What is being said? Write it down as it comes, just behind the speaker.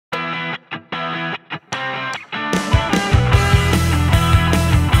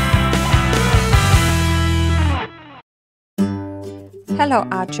Hello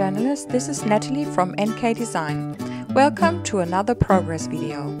art journalists, this is Natalie from NK Design. Welcome to another progress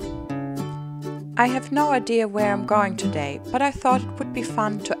video. I have no idea where I'm going today, but I thought it would be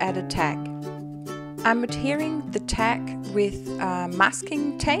fun to add a tag. I'm adhering the tag with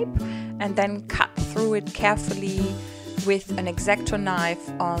masking tape and then cut through it carefully with an X-Acto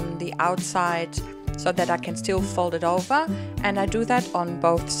knife on the outside so that I can still fold it over, and I do that on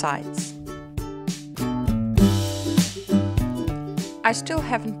both sides. I still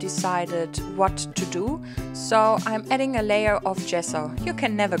haven't decided what to do, so I'm adding a layer of gesso. You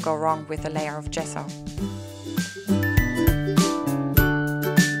can never go wrong with a layer of gesso.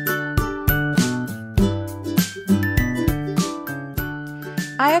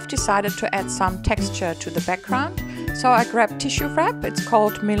 I have decided to add some texture to the background, so I grabbed tissue wrap. It's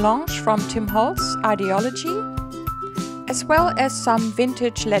called Melange from Tim Holtz Ideology, as well as some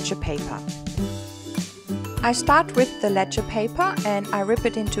vintage ledger paper. I start with the ledger paper and I rip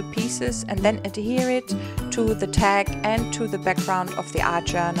it into pieces and then adhere it to the tag and to the background of the art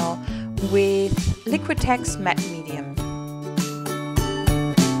journal with Liquitex matte medium.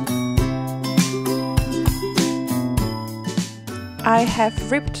 I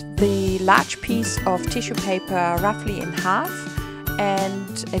have ripped the large piece of tissue paper roughly in half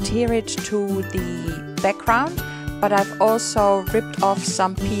and adhere it to the background, but I've also ripped off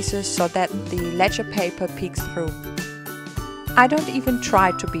some pieces so that the ledger paper peeks through. I don't even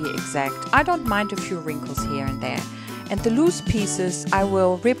try to be exact. I don't mind a few wrinkles here and there, and the loose pieces I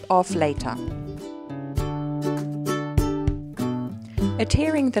will rip off later.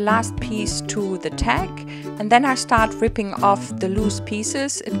 Adhering the last piece to the tag, and then I start ripping off the loose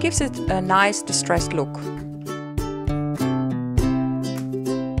pieces. It gives it a nice distressed look.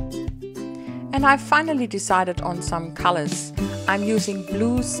 And I've finally decided on some colors. I'm using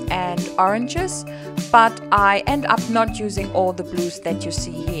blues and oranges, but I end up not using all the blues that you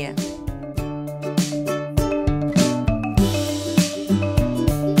see here.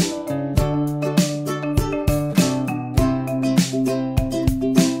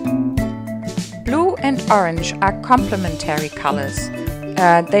 Blue and orange are complementary colors.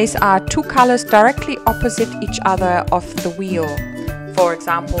 These are two colors directly opposite each other of the wheel. For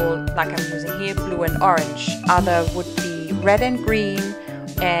example, like I'm using here, blue and orange. Other would be red and green,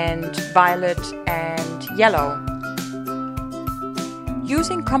 and violet and yellow.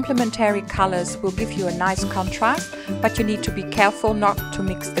 Using complementary colors will give you a nice contrast, but you need to be careful not to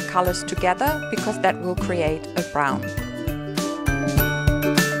mix the colors together because that will create a brown.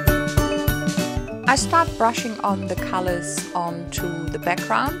 I start brushing on the colors onto the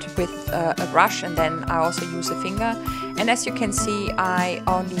background with a brush, and then I also use a finger. And as you can see, I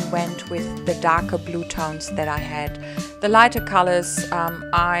only went with the darker blue tones that I had. The lighter colors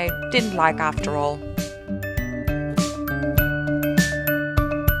I didn't like after all.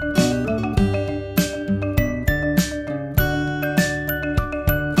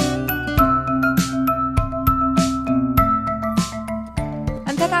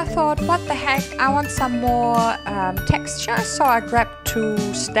 And then I thought, what the heck, I want some more texture, so I grabbed two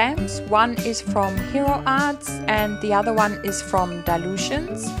stamps. One is from Hero Arts and the other one is from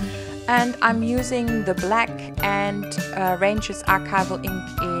Dylusions. And I'm using the black and Range's Archival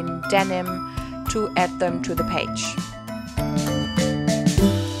Ink in denim to add them to the page.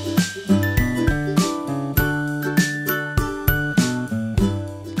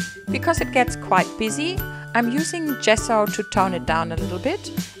 Because it gets quite busy, I'm using gesso to tone it down a little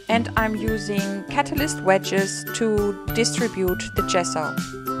bit, and I'm using catalyst wedges to distribute the gesso.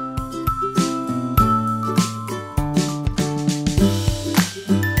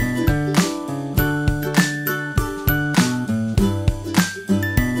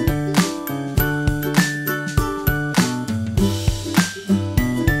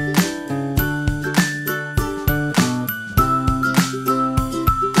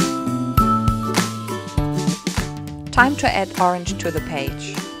 Time to add orange to the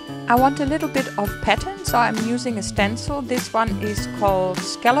page. I want a little bit of pattern, so I'm using a stencil. This one is called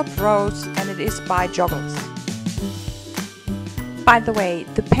Scalloped Rose and it is by Joggle. By the way,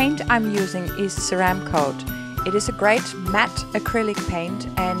 the paint I'm using is Ceramcoat. It is a great matte acrylic paint,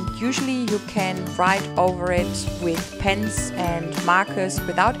 and usually you can write over it with pens and markers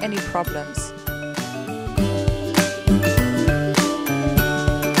without any problems.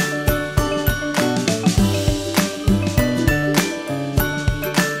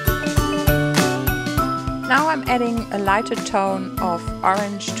 Now I'm adding a lighter tone of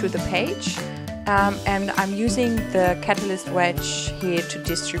orange to the page, and I'm using the catalyst wedge here to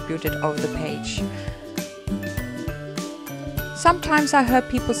distribute it over the page. Sometimes I heard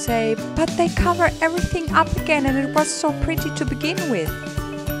people say, but they cover everything up again and it was so pretty to begin with.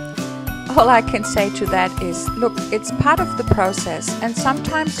 All I can say to that is, look, it's part of the process, and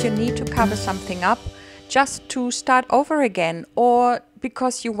sometimes you need to cover something up just to start over again, or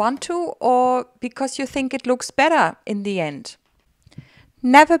because you want to, or because you think it looks better in the end.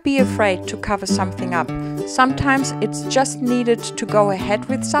 Never be afraid to cover something up. Sometimes it's just needed to go ahead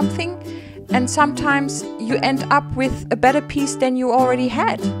with something, and sometimes you end up with a better piece than you already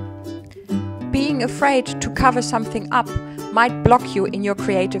had. Being afraid to cover something up might block you in your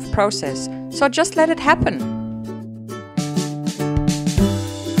creative process, so just let it happen.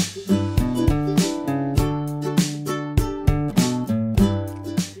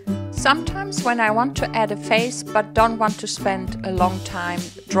 Sometimes when I want to add a face but don't want to spend a long time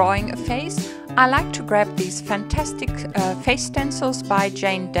drawing a face, I like to grab these fantastic face stencils by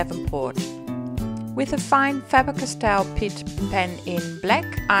Jane Davenport. With a fine Faber Castel Pitt pen in black,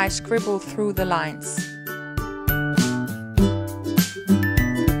 I scribble through the lines.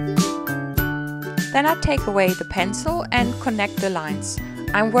 Then I take away the pencil and connect the lines.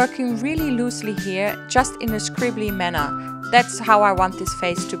 I'm working really loosely here, just in a scribbly manner. That's how I want this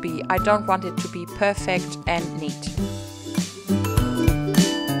face to be. I don't want it to be perfect and neat.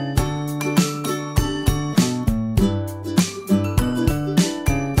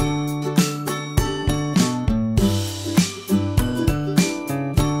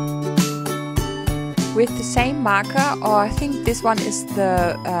 With the same marker, or I think this one is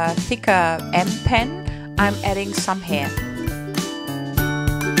the thicker M pen, I'm adding some hair.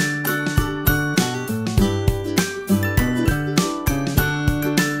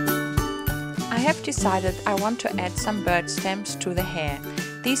 I have decided I want to add some bird stems to the hair.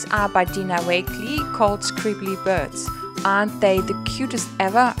 These are by Dina Wakley, called Scribbly Birds. Aren't they the cutest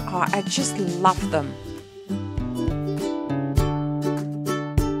ever? Oh, I just love them.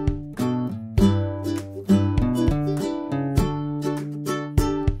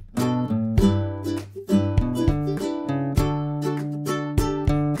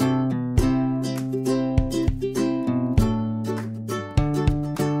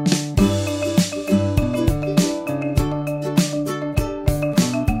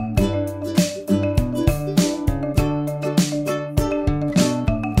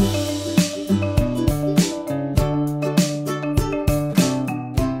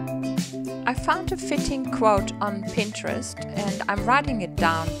 I found a fitting quote on Pinterest and I'm writing it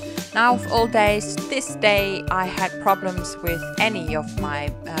down. Now of all days, this day I had problems with any of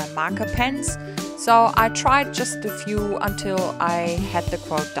my marker pens, so I tried just a few until I had the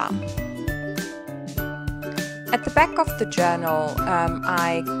quote down. At the back of the journal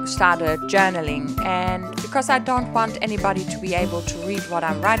I started journaling, and because I don't want anybody to be able to read what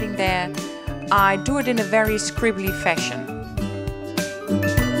I'm writing there, I do it in a very scribbly fashion.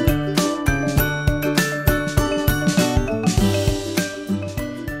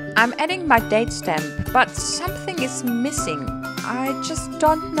 I'm adding my date stamp, but something is missing. I just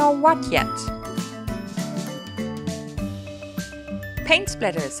don't know what yet. Paint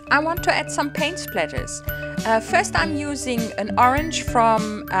splatters. I want to add some paint splatters. First I'm using an orange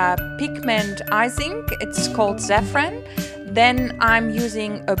from Pigment Ice Ink. It's called Safran. Then I'm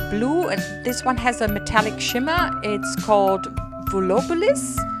using a blue, and this one has a metallic shimmer. It's called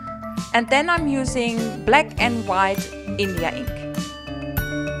volubilis. And then I'm using black and white India ink.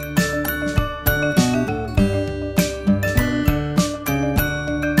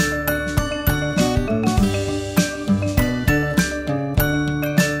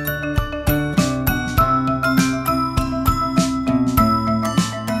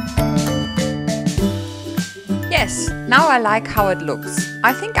 Yes, now I like how it looks.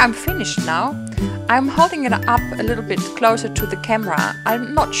 I think I'm finished now. I'm holding it up a little bit closer to the camera.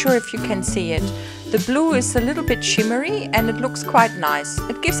 I'm not sure if you can see it. The blue is a little bit shimmery and it looks quite nice.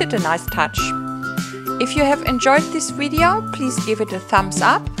 It gives it a nice touch. If you have enjoyed this video, please give it a thumbs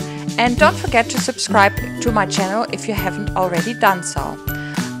up and don't forget to subscribe to my channel if you haven't already done so.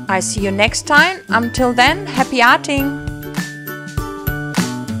 I see you next time. Until then, happy arting!